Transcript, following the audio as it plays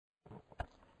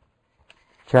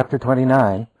Chapter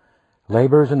 29,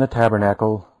 Labors in the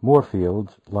Tabernacle,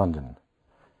 Moorfields, London.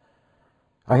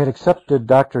 I had accepted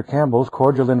Dr. Campbell's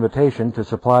cordial invitation to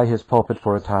supply his pulpit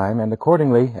for a time, and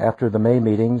accordingly, after the May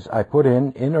meetings, I put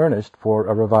in earnest for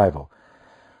a revival,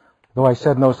 though I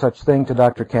said no such thing to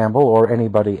Dr. Campbell or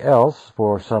anybody else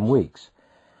for some weeks.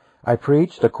 I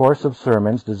preached a course of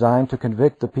sermons designed to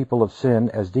convict the people of sin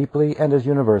as deeply and as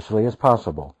universally as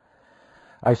possible.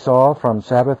 I saw from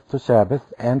Sabbath to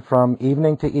Sabbath and from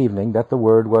evening to evening that the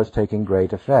word was taking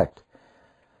great effect.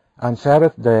 On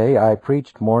Sabbath day I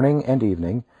preached morning and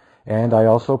evening, and I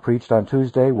also preached on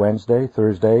Tuesday, Wednesday,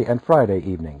 Thursday, and Friday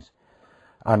evenings.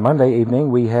 On Monday evening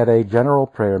we had a general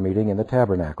prayer meeting in the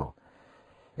Tabernacle.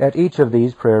 At each of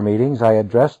these prayer meetings I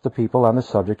addressed the people on the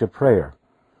subject of prayer.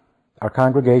 Our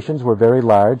congregations were very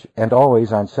large, and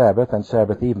always on Sabbath and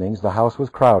Sabbath evenings the house was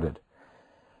crowded.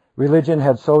 Religion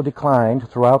had so declined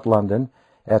throughout London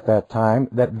at that time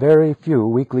that very few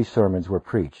weekly sermons were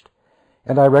preached,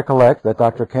 and I recollect that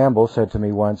Dr. Campbell said to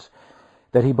me once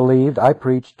that he believed I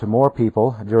preached to more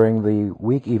people during the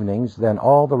week evenings than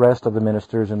all the rest of the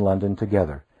ministers in London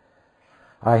together.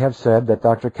 I have said that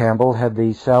Dr. Campbell had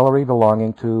the salary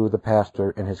belonging to the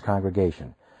pastor in his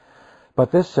congregation,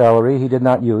 but this salary he did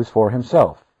not use for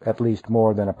himself, at least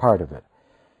more than a part of it,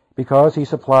 because he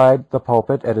supplied the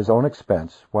pulpit at his own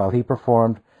expense while he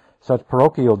performed such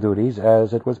parochial duties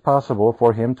as it was possible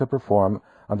for him to perform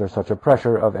under such a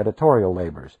pressure of editorial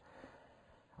labors.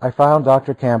 I found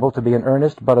Dr. Campbell to be an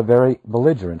earnest but a very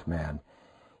belligerent man.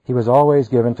 He was always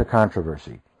given to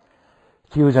controversy.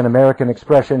 To use an American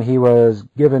expression, he was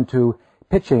given to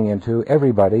pitching into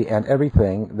everybody and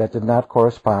everything that did not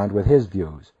correspond with his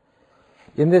views.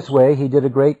 In this way he did a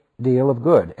great deal of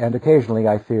good, and occasionally,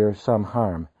 I fear, some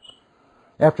harm.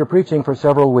 After preaching for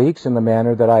several weeks in the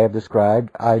manner that I have described,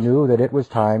 I knew that it was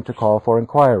time to call for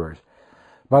inquirers.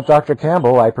 But Dr.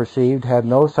 Campbell, I perceived, had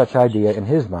no such idea in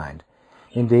his mind.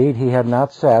 Indeed, he had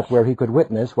not sat where he could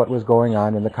witness what was going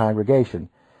on in the congregation,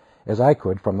 as I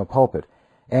could from the pulpit,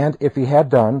 and if he had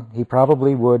done, he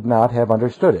probably would not have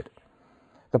understood it.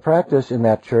 The practice in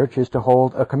that church is to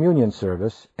hold a communion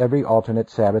service every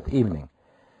alternate Sabbath evening.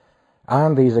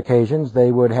 On these occasions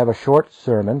they would have a short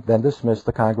sermon, then dismiss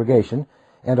the congregation,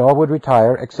 and all would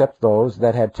retire except those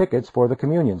that had tickets for the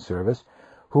communion service,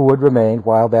 who would remain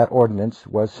while that ordinance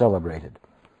was celebrated.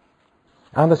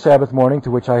 On the Sabbath morning to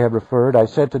which I have referred, I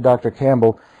said to Dr.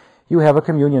 Campbell, "You have a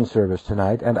communion service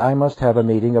tonight, and I must have a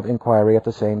meeting of inquiry at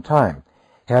the same time.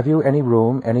 Have you any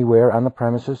room anywhere on the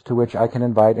premises to which I can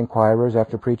invite inquirers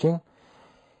after preaching?"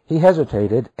 He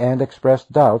hesitated and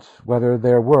expressed doubts whether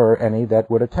there were any that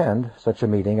would attend such a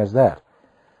meeting as that.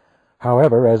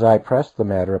 However, as I pressed the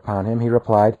matter upon him, he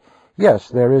replied, "Yes,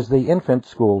 there is the infant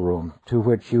schoolroom to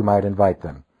which you might invite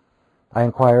them." I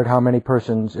inquired how many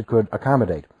persons it could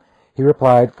accommodate. He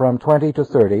replied, from 20 to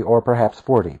 30, or perhaps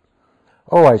 40.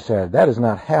 "Oh," I said, "that is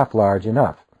not half large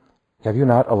enough. Have you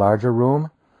not a larger room?"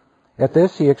 At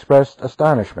this he expressed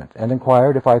astonishment, and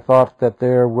inquired if I thought that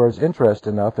there was interest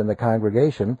enough in the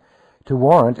congregation to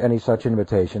warrant any such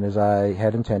invitation as I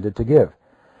had intended to give.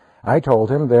 I told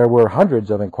him there were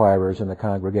hundreds of inquirers in the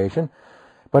congregation,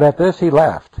 but at this he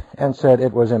laughed and said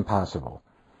it was impossible.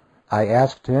 I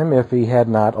asked him if he had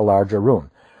not a larger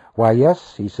room. "Why,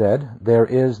 yes," he said, "there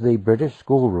is the British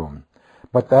schoolroom,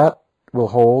 but that will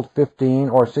hold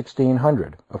 15 or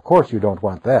 1600. Of course you don't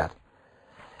want that."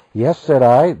 "Yes," said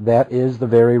I, "that is the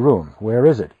very room. Where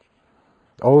is it?"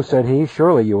 "Oh," said he,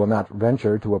 "surely you will not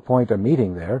venture to appoint a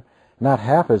meeting there. Not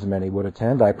half as many would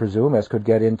attend, I presume, as could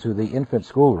get into the infant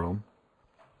schoolroom."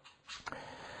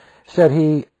 Said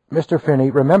he, "Mr. Finney,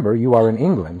 remember you are in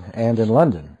England and in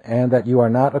London, and that you are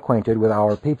not acquainted with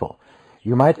our people.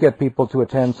 You might get people to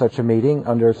attend such a meeting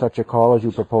under such a call as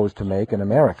you propose to make in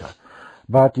America,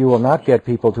 but you will not get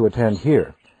people to attend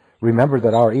here. Remember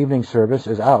that our evening service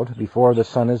is out before the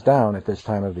sun is down at this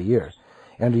time of the year.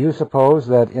 And do you suppose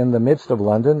that in the midst of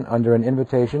London, under an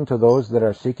invitation to those that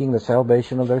are seeking the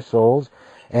salvation of their souls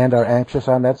and are anxious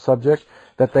on that subject,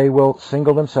 that they will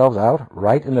single themselves out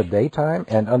right in the daytime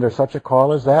and under such a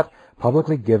call as that,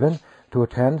 publicly given, to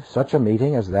attend such a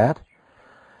meeting as that?"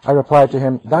 I replied to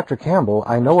him, "Dr. Campbell,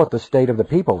 I know what the state of the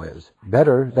people is,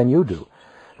 better than you do.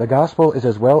 The gospel is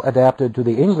as well adapted to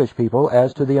the English people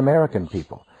as to the American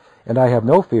people, and I have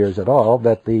no fears at all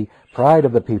that the pride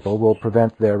of the people will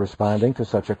prevent their responding to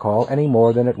such a call any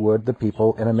more than it would the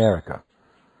people in America."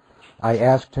 I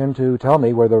asked him to tell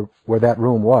me where that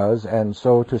room was, and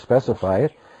so to specify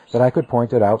it, that I could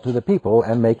point it out to the people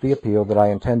and make the appeal that I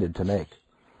intended to make.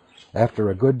 After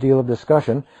a good deal of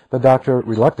discussion, the doctor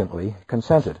reluctantly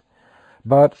consented.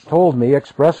 but told me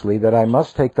expressly that I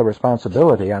must take the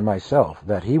responsibility on myself,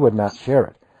 that he would not share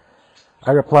it.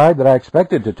 I replied that I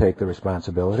expected to take the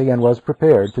responsibility and was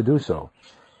prepared to do so.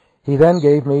 He then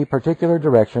gave me particular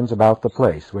directions about the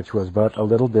place, which was but a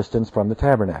little distance from the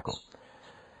Tabernacle.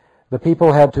 The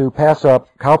people had to pass up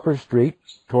Coram Street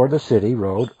toward the city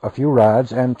road a few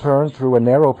rods and turn through a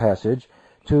narrow passage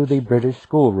to the British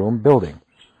schoolroom building.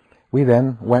 We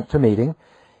then went to meeting,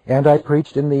 and I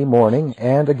preached in the morning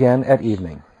and again at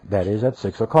evening, that is, at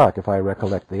 6 o'clock, if I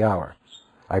recollect the hour.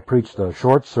 I preached a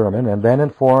short sermon and then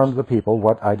informed the people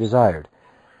what I desired.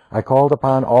 I called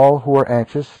upon all who were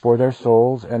anxious for their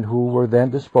souls and who were then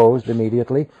disposed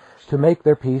immediately to make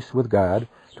their peace with God,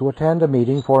 to attend a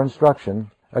meeting for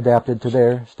instruction adapted to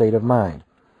their state of mind.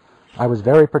 I was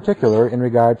very particular in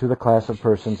regard to the class of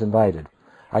persons invited.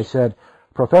 I said,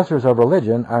 "Professors of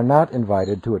religion are not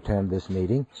invited to attend this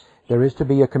meeting. There is to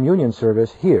be a communion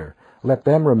service here. Let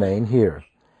them remain here.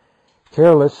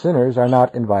 Careless sinners are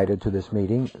not invited to this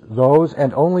meeting. Those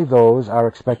and only those are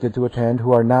expected to attend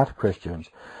who are not Christians,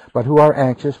 but who are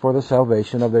anxious for the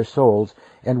salvation of their souls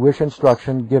and wish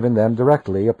instruction given them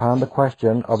directly upon the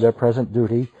question of their present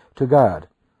duty to God."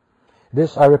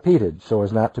 This I repeated so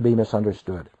as not to be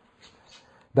misunderstood.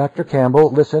 Dr. Campbell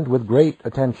listened with great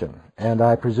attention, and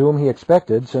I presume he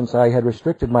expected, since I had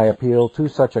restricted my appeal to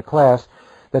such a class,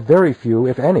 that very few,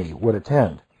 if any, would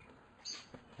attend.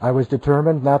 I was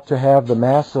determined not to have the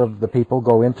mass of the people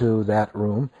go into that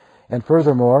room, and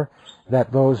furthermore,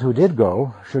 that those who did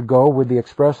go should go with the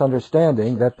express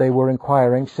understanding that they were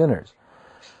inquiring sinners.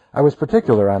 I was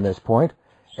particular on this point,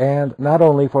 and not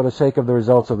only for the sake of the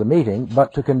results of the meeting,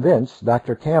 but to convince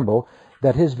Dr. Campbell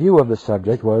that his view of the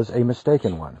subject was a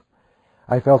mistaken one.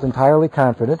 I felt entirely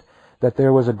confident that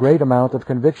there was a great amount of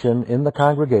conviction in the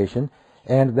congregation,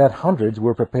 and that hundreds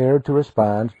were prepared to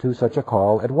respond to such a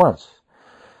call at once.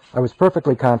 I was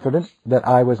perfectly confident that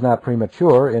I was not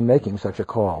premature in making such a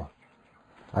call.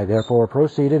 I therefore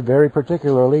proceeded very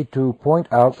particularly to point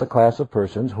out the class of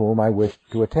persons whom I wished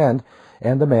to attend,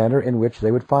 and the manner in which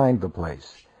they would find the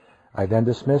place. I then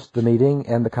dismissed the meeting,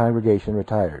 and the congregation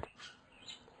retired.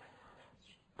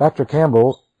 Dr.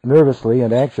 Campbell nervously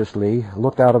and anxiously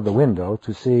looked out of the window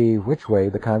to see which way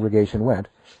the congregation went,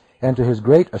 and to his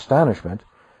great astonishment,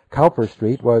 Coram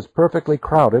Street was perfectly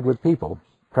crowded with people,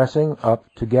 pressing up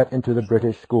to get into the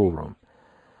British schoolroom.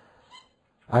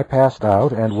 I passed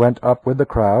out and went up with the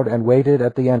crowd and waited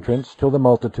at the entrance till the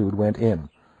multitude went in.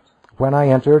 When I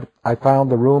entered, I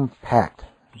found the room packed.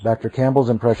 Dr. Campbell's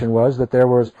impression was that there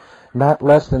was not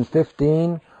less than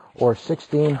 1,500 or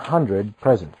 1,600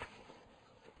 present.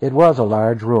 It was a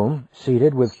large room,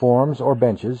 seated with forms or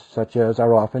benches, such as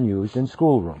are often used in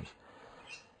schoolrooms.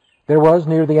 There was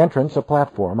near the entrance a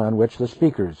platform on which the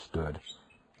speakers stood,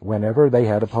 whenever they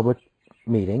had a public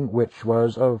meeting, which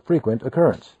was of frequent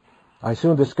occurrence. I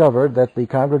soon discovered that the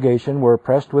congregation were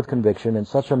pressed with conviction in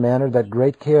such a manner that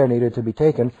great care needed to be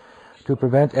taken to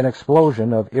prevent an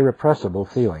explosion of irrepressible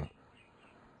feeling.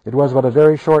 It was but a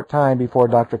very short time before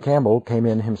Dr. Campbell came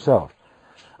in himself.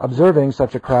 Observing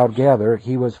such a crowd gather,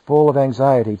 he was full of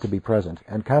anxiety to be present,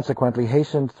 and consequently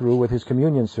hastened through with his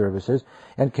communion services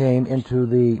and came into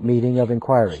the meeting of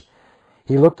inquiry.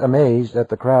 He looked amazed at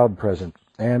the crowd present,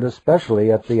 and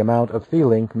especially at the amount of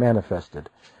feeling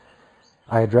manifested.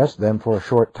 I addressed them for a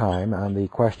short time on the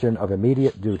question of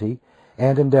immediate duty,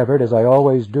 and endeavored, as I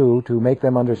always do, to make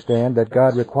them understand that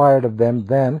God required of them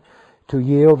then to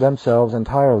yield themselves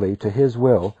entirely to His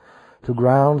will, to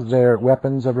ground their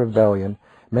weapons of rebellion,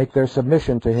 make their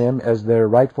submission to Him as their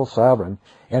rightful sovereign,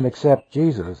 and accept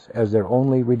Jesus as their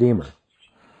only Redeemer.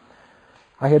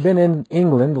 I had been in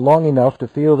England long enough to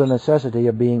feel the necessity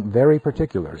of being very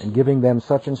particular in giving them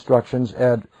such instructions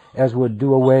as would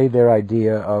do away their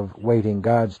idea of waiting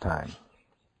God's time.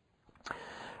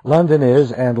 London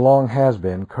is, and long has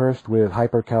been, cursed with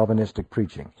hyper-Calvinistic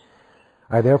preaching.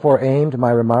 I therefore aimed my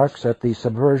remarks at the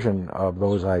subversion of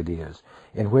those ideas,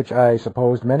 in which I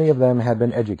supposed many of them had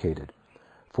been educated.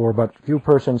 For but few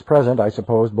persons present, I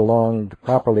suppose, belonged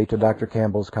properly to Dr.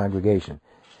 Campbell's congregation.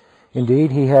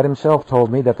 Indeed, he had himself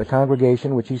told me that the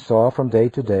congregation which he saw from day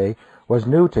to day was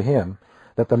new to him,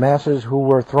 that the masses who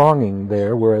were thronging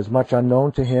there were as much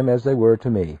unknown to him as they were to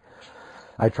me.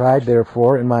 I tried,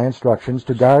 therefore, in my instructions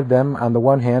to guard them on the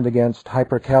one hand against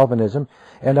hyper-Calvinism,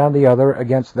 and on the other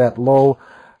against that low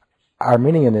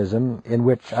Arminianism in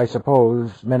which I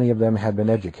suppose many of them had been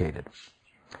educated.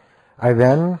 I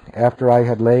then, after I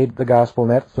had laid the gospel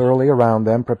net thoroughly around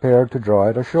them, prepared to draw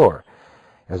it ashore.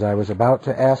 As I was about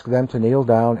to ask them to kneel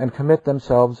down and commit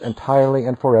themselves entirely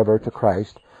and forever to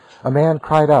Christ, a man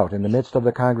cried out in the midst of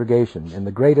the congregation, in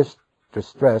the greatest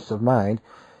distress of mind,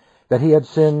 that he had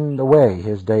sinned away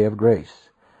his day of grace.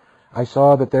 I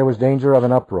saw that there was danger of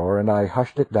an uproar, and I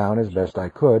hushed it down as best I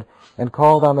could, and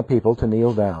called on the people to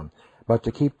kneel down, but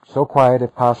to keep so quiet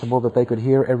if possible that they could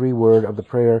hear every word of the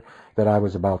prayer that I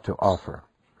was about to offer.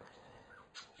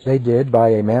 They did, by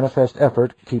a manifest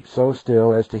effort, keep so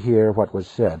still as to hear what was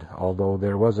said, although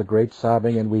there was a great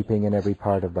sobbing and weeping in every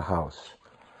part of the house.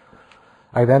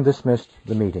 I then dismissed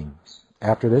the meeting.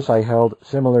 After this I held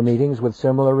similar meetings with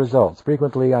similar results,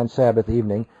 frequently on Sabbath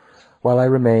evening, while I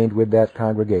remained with that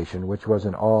congregation, which was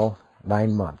in all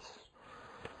 9 months.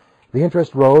 The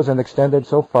interest rose and extended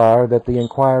so far that the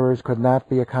inquirers could not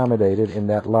be accommodated in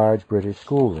that large British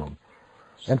schoolroom.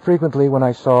 And frequently when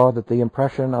I saw that the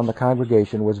impression on the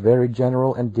congregation was very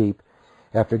general and deep,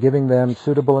 after giving them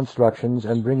suitable instructions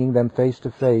and bringing them face to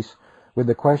face with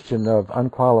the question of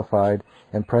unqualified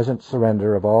and present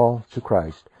surrender of all to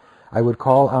Christ, I would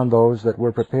call on those that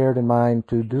were prepared in mind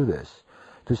to do this,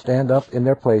 to stand up in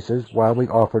their places while we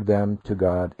offered them to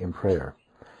God in prayer.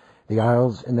 The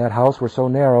aisles in that house were so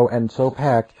narrow and so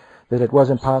packed that it was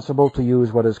impossible to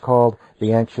use what is called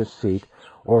the anxious seat,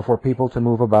 or for people to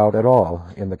move about at all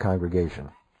in the congregation.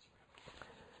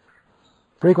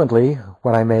 Frequently,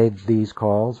 when I made these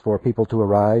calls for people to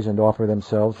arise and offer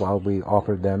themselves while we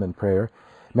offered them in prayer,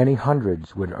 many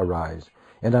hundreds would arise,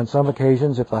 and on some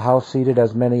occasions, if the house seated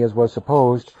as many as was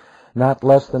supposed, not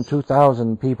less than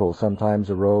 2,000 people sometimes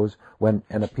arose when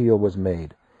an appeal was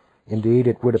made. Indeed,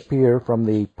 it would appear from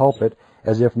the pulpit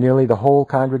as if nearly the whole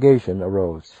congregation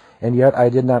arose, and yet I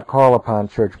did not call upon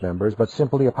church members, but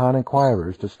simply upon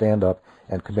inquirers to stand up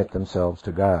and commit themselves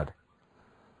to God.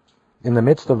 In the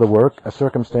midst of the work, a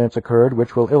circumstance occurred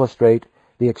which will illustrate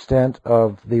the extent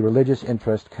of the religious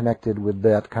interest connected with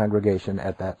that congregation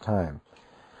at that time.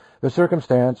 The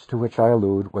circumstance to which I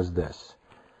allude was this.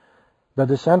 The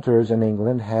dissenters in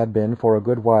England had been for a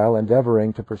good while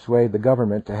endeavoring to persuade the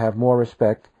government to have more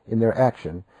respect in their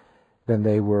action than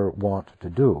they were wont to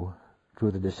do to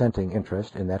the dissenting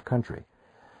interest in that country.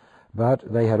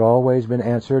 But they had always been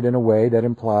answered in a way that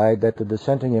implied that the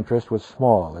dissenting interest was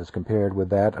small as compared with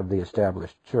that of the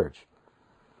established church.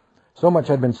 So much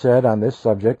had been said on this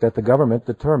subject that the government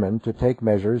determined to take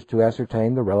measures to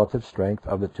ascertain the relative strength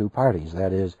of the two parties,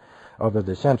 that is, of the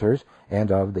dissenters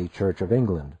and of the Church of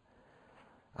England.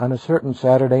 On a certain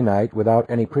Saturday night, without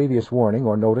any previous warning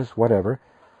or notice whatever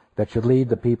that should lead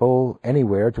the people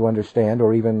anywhere to understand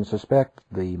or even suspect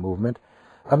the movement,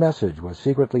 a message was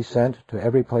secretly sent to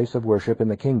every place of worship in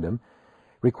the kingdom,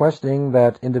 requesting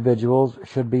that individuals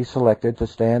should be selected to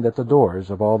stand at the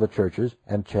doors of all the churches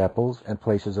and chapels and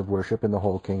places of worship in the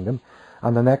whole kingdom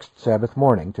on the next Sabbath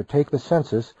morning to take the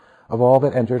census of all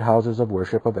that entered houses of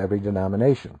worship of every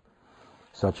denomination.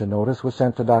 Such a notice was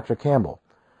sent to Dr. Campbell,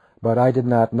 but I did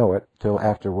not know it till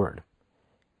afterward.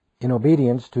 In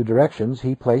obedience to directions,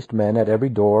 he placed men at every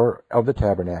door of the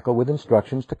tabernacle with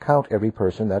instructions to count every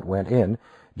person that went in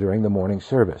during the morning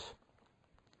service.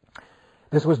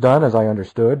 This was done, as I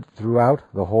understood, throughout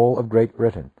the whole of Great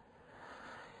Britain.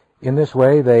 In this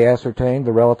way they ascertained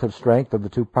the relative strength of the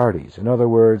two parties, in other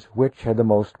words, which had the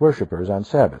most worshippers on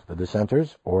Sabbath, the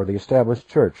dissenters or the established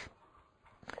church.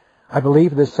 I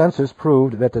believe this census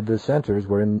proved that the dissenters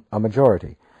were in a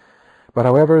majority. But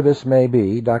however this may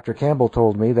be, Dr. Campbell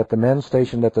told me that the men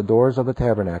stationed at the doors of the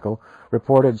tabernacle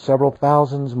reported several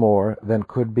thousands more than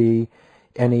could be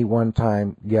any one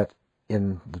time get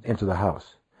into the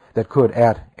house, that could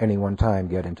at any one time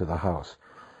get into the house.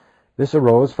 This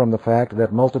arose from the fact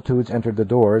that multitudes entered the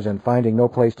doors and finding no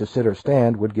place to sit or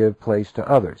stand would give place to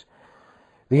others.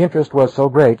 The interest was so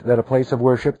great that a place of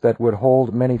worship that would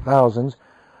hold many thousands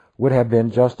would have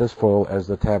been just as full as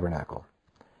the tabernacle.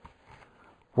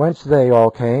 Whence they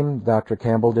all came, Dr.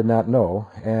 Campbell did not know,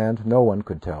 and no one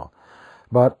could tell.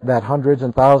 But that hundreds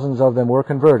and thousands of them were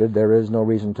converted, there is no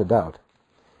reason to doubt.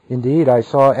 Indeed, I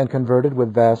saw and conversed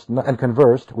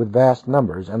with vast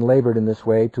numbers, and labored in this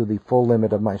way to the full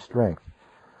limit of my strength.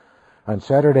 On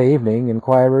Saturday evening,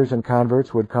 inquirers and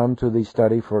converts would come to the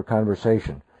study for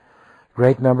conversation.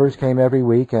 Great numbers came every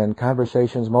week, and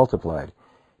conversations multiplied.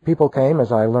 People came,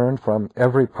 as I learned, from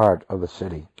every part of the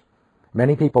city.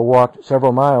 Many people walked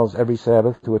several miles every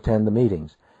Sabbath to attend the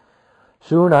meetings.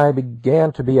 Soon I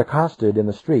began to be accosted in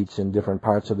the streets in different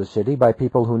parts of the city by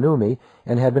people who knew me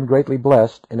and had been greatly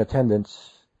blessed in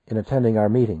attending our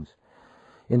meetings.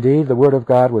 Indeed, the Word of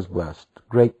God was blessed,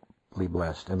 greatly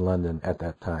blessed in London at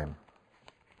that time.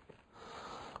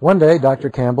 One day, Dr.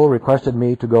 Campbell requested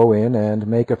me to go in and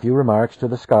make a few remarks to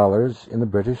the scholars in the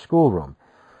British schoolroom.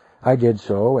 I did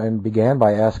so, and began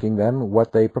by asking them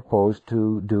what they proposed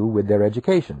to do with their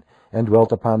education, and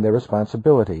dwelt upon their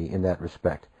responsibility in that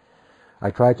respect. I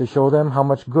tried to show them how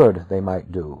much good they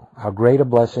might do, how great a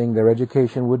blessing their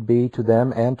education would be to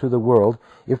them and to the world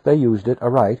if they used it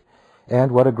aright,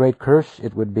 and what a great curse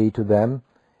it would be to them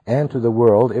and to the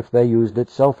world if they used it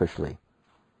selfishly.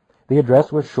 The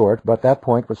address was short, but that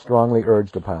point was strongly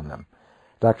urged upon them.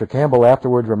 Dr. Campbell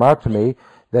afterwards remarked to me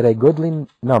that a goodly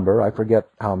number, I forget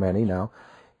how many now,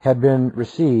 had been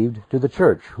received to the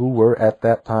church, who were at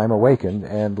that time awakened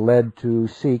and led to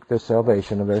seek the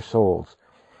salvation of their souls.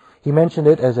 He mentioned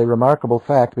it as a remarkable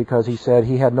fact because he said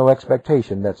he had no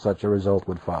expectation that such a result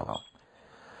would follow.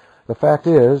 The fact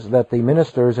is that the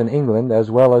ministers in England, as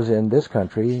well as in this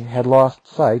country, had lost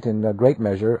sight in a great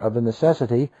measure of the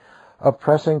necessity of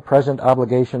pressing present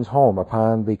obligations home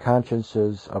upon the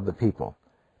consciences of the people.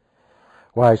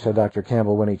 "Why," said Dr.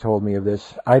 Campbell when he told me of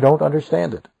this, "I don't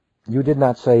understand it. You did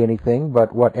not say anything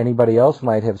but what anybody else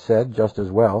might have said just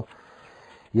as well."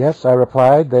 "Yes," I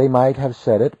replied, "they might have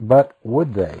said it, but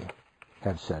would they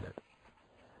have said it?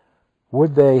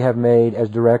 Would they have made as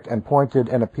direct and pointed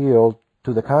an appeal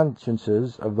to the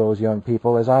consciences of those young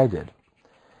people as I did?"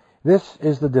 This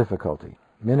is the difficulty.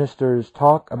 Ministers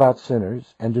talk about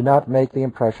sinners and do not make the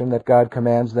impression that God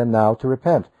commands them now to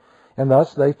repent, and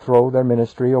thus they throw their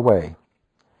ministry away.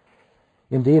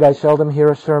 Indeed, I seldom hear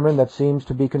a sermon that seems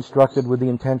to be constructed with the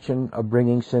intention of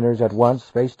bringing sinners at once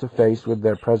face to face with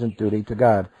their present duty to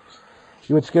God.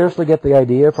 You would scarcely get the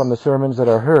idea from the sermons that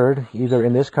are heard, either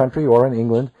in this country or in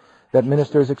England, that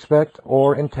ministers expect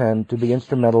or intend to be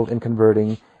instrumental in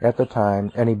converting, at the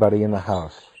time, anybody in the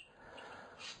house.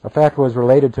 A fact was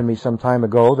related to me some time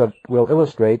ago that will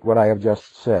illustrate what I have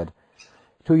just said.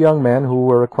 Two young men who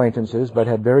were acquaintances but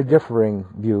had very differing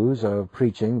views of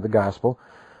preaching the gospel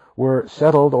were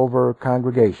settled over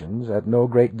congregations at no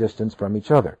great distance from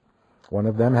each other. One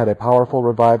of them had a powerful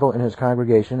revival in his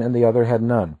congregation, and the other had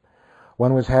none.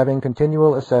 One was having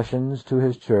continual accessions to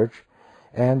his church,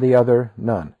 and the other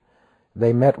none.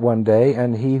 They met one day,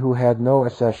 and he who had no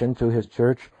accession to his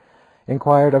church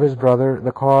inquired of his brother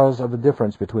the cause of the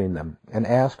difference between them, and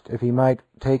asked if he might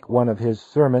take one of his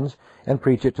sermons and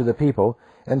preach it to the people,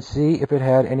 and see if it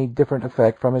had any different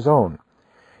effect from his own.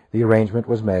 The arrangement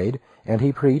was made, and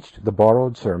he preached the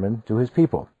borrowed sermon to his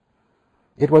people.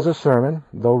 It was a sermon,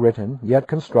 though written, yet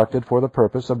constructed for the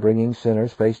purpose of bringing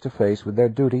sinners face to face with their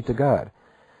duty to God.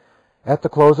 At the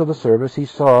close of the service he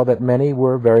saw that many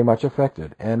were very much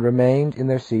affected, and remained in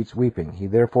their seats weeping. He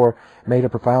therefore made a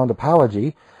profound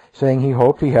apology, saying he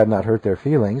hoped he had not hurt their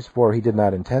feelings, for he did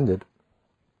not intend it.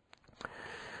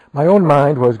 My own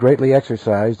mind was greatly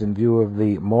exercised in view of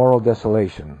the moral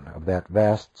desolation of that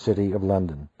vast city of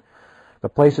London. The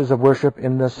places of worship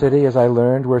in the city, as I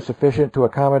learned, were sufficient to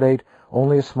accommodate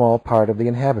only a small part of the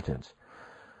inhabitants.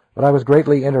 But I was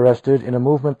greatly interested in a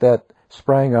movement that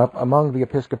sprang up among the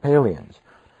Episcopalians.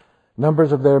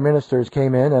 Numbers of their ministers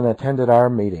came in and attended our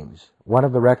meetings. One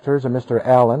of the rectors, a Mr.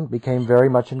 Allen, became very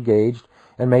much engaged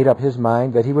and made up his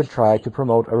mind that he would try to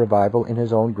promote a revival in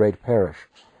his own great parish.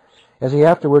 As he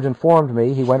afterwards informed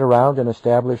me, he went around and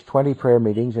established 20 prayer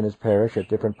meetings in his parish at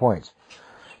different points.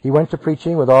 He went to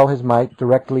preaching with all his might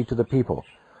directly to the people.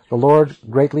 The Lord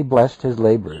greatly blessed his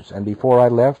labors, and before I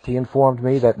left he informed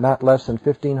me that not less than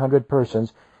 1,500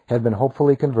 persons had been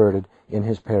hopefully converted in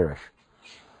his parish.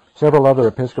 Several other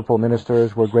Episcopal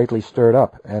ministers were greatly stirred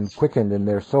up and quickened in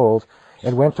their souls,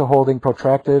 and went to holding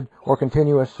protracted or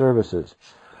continuous services.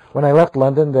 When I left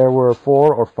London, there were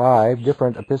 4 or 5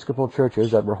 different Episcopal churches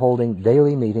that were holding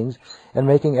daily meetings and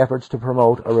making efforts to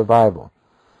promote a revival.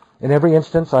 In every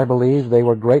instance, I believe, they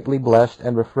were greatly blessed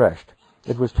and refreshed.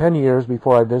 It was 10 years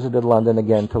before I visited London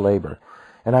again to labor,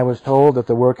 and I was told that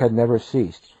the work had never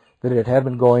ceased, that it had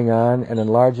been going on and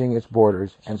enlarging its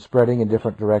borders and spreading in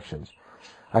different directions.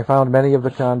 I found many of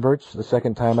the converts, the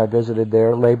second time I visited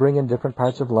there, laboring in different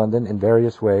parts of London in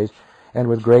various ways, and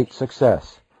with great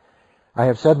success. I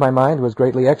have said my mind was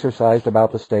greatly exercised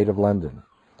about the state of London.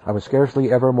 I was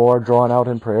scarcely ever more drawn out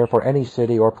in prayer for any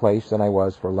city or place than I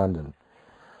was for London.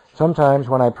 Sometimes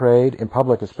when I prayed, in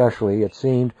public especially, it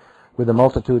seemed, with the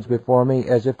multitudes before me,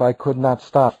 as if I could not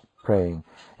stop praying,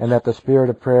 and that the spirit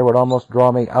of prayer would almost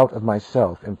draw me out of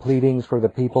myself in pleadings for the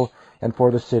people and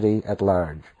for the city at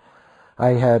large. I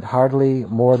had hardly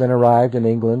more than arrived in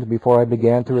England before I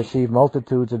began to receive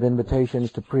multitudes of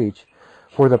invitations to preach,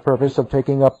 for the purpose of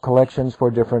taking up collections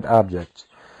for different objects,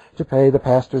 to pay the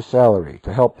pastor's salary,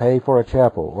 to help pay for a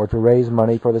chapel, or to raise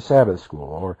money for the Sabbath school,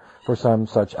 or for some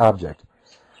such object.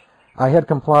 I had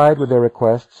complied with their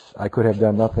requests. I could have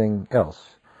done nothing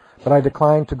else, but I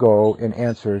declined to go in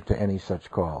answer to any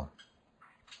such call.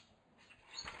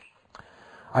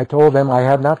 I told them I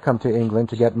had not come to England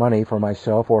to get money for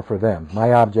myself or for them.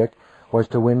 My object was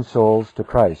to win souls to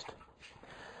Christ.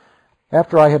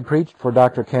 After I had preached for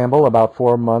Dr. Campbell about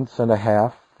 4 months and a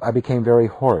half, I became very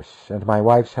hoarse, and my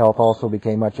wife's health also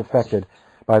became much affected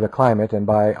by the climate and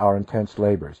by our intense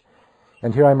labors.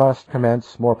 And here I must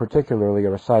commence more particularly a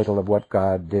recital of what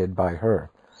God did by her.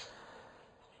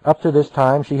 Up to this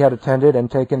time she had attended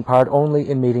and taken part only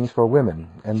in meetings for women,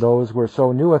 and those were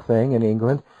so new a thing in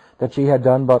England that she had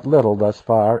done but little thus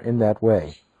far in that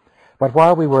way. But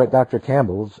while we were at Dr.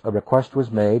 Campbell's, a request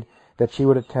was made that she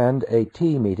would attend a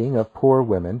tea meeting of poor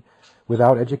women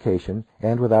without education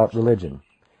and without religion.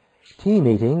 Tea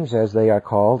meetings, as they are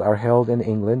called, are held in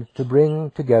England to bring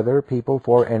together people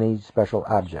for any special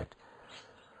object.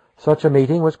 Such a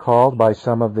meeting was called by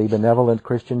some of the benevolent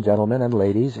Christian gentlemen and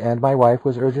ladies, and my wife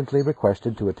was urgently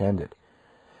requested to attend it.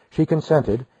 She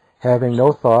consented, having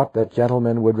no thought that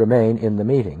gentlemen would remain in the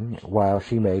meeting while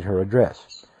she made her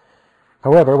address.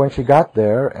 However, when she got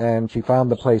there, and she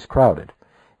found the place crowded,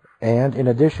 and in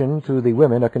addition to the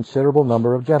women a considerable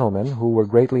number of gentlemen who were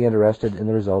greatly interested in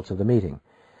the results of the meeting,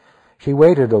 she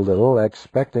waited a little,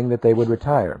 expecting that they would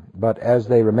retire, but as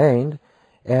they remained,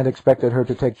 and expected her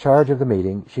to take charge of the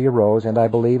meeting, she arose and, I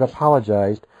believe,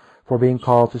 apologized for being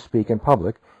called to speak in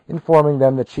public, informing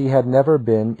them that she had never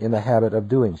been in the habit of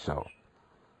doing so.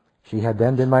 She had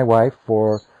then been my wife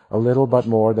for a little but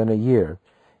more than a year,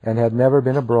 and had never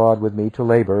been abroad with me to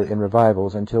labor in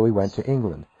revivals until we went to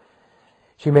England.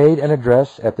 She made an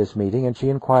address at this meeting, and she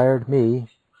inquired me,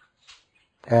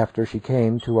 after she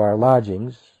came to our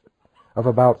lodgings, of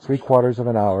about 3/4 of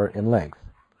an hour in length.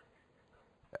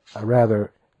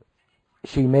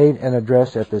 She made an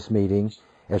address at this meeting,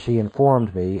 as she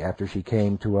informed me after she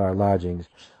came to our lodgings,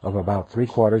 of about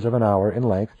 3/4 of an hour in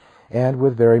length, and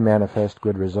with very manifest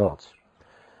good results.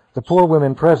 The poor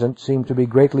women present seemed to be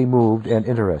greatly moved and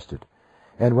interested,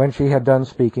 and when she had done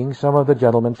speaking, some of the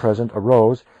gentlemen present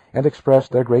arose and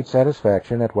expressed their great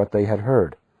satisfaction at what they had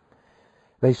heard.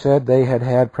 They said they had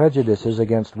had prejudices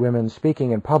against women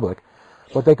speaking in public,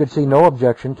 but they could see no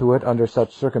objection to it under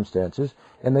such circumstances,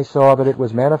 and they saw that it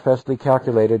was manifestly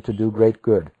calculated to do great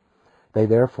good. They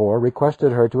therefore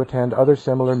requested her to attend other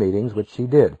similar meetings, which she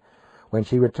did. When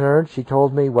she returned, she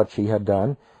told me what she had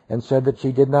done, and said that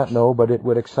she did not know but it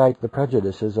would excite the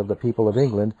prejudices of the people of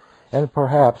England, and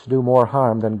perhaps do more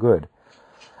harm than good.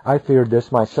 I feared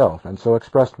this myself, and so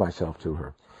expressed myself to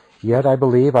her. Yet I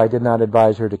believe I did not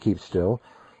advise her to keep still,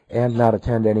 and not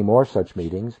attend any more such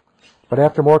meetings, but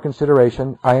after more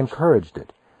consideration I encouraged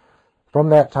it. From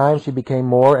that time she became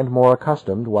more and more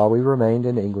accustomed, while we remained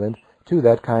in England, to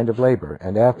that kind of labor,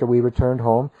 and after we returned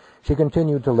home she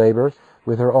continued to labor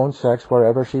with her own sex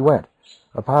wherever she went.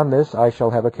 Upon this I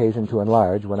shall have occasion to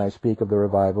enlarge when I speak of the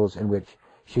revivals in which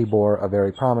she bore a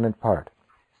very prominent part.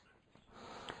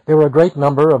 There were a great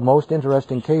number of most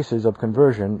interesting cases of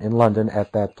conversion in London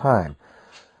at that time,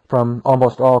 from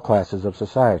almost all classes of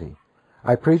society.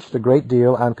 I preached a great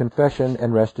deal on confession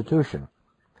and restitution,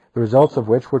 the results of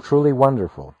which were truly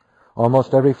wonderful.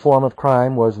 Almost every form of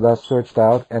crime was thus searched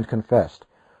out and confessed.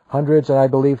 Hundreds and I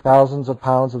believe thousands of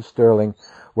pounds of sterling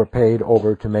were paid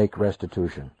over to make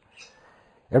restitution.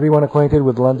 Everyone acquainted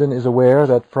with London is aware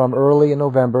that from early in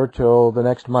November till the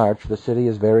next March the city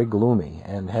is very gloomy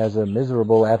and has a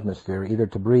miserable atmosphere either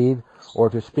to breathe or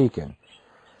to speak in.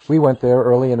 We went there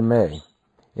early in May.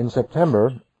 In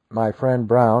September, my friend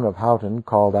Brown of Houghton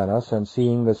called on us, and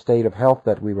seeing the state of health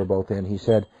that we were both in, he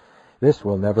said, "This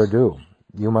will never do.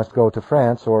 You must go to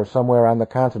France or somewhere on the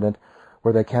continent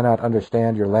where they cannot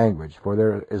understand your language, for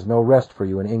there is no rest for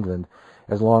you in England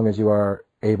as long as you are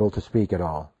able to speak at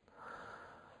all."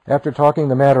 After talking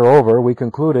the matter over, we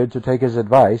concluded to take his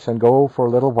advice and go for a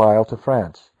little while to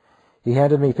France. He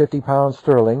handed me 50 pounds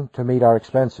sterling to meet our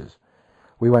expenses.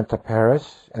 We went to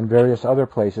Paris and various other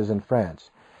places in France.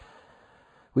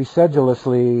 We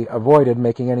sedulously avoided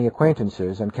making any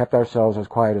acquaintances and kept ourselves as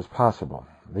quiet as possible.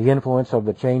 The influence of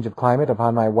the change of climate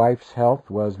upon my wife's health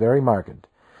was very marked.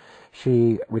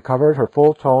 She recovered her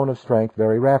full tone of strength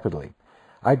very rapidly.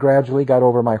 I gradually got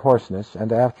over my hoarseness,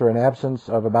 and after an absence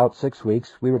of about 6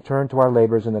 weeks, we returned to our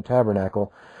labors in the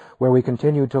Tabernacle, where we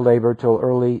continued to labor till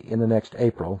early in the next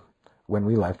April, when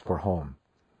we left for home.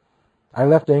 I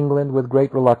left England with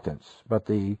great reluctance, but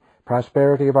the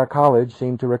prosperity of our college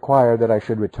seemed to require that I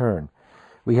should return.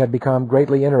 We had become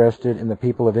greatly interested in the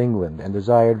people of England, and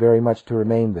desired very much to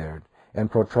remain there and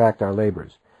protract our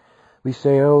labors. We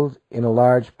sailed in a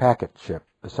large packet ship,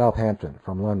 the Southampton,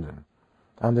 from London.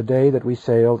 On the day that we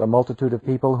sailed, a multitude of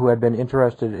people who had been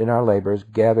interested in our labors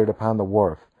gathered upon the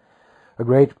wharf. A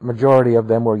great majority of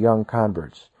them were young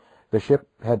converts. The ship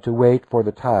had to wait for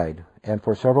the tide, and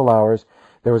for several hours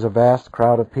there was a vast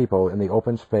crowd of people in the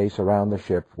open space around the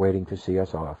ship waiting to see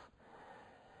us off.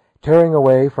 Tearing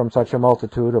away from such a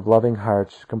multitude of loving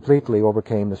hearts completely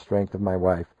overcame the strength of my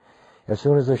wife. As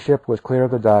soon as the ship was clear of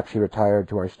the dock, she retired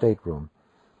to our stateroom.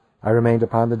 I remained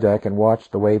upon the deck and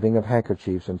watched the waving of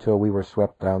handkerchiefs until we were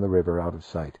swept down the river out of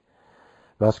sight.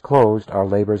 Thus closed our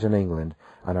labors in England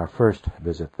on our first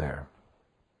visit there.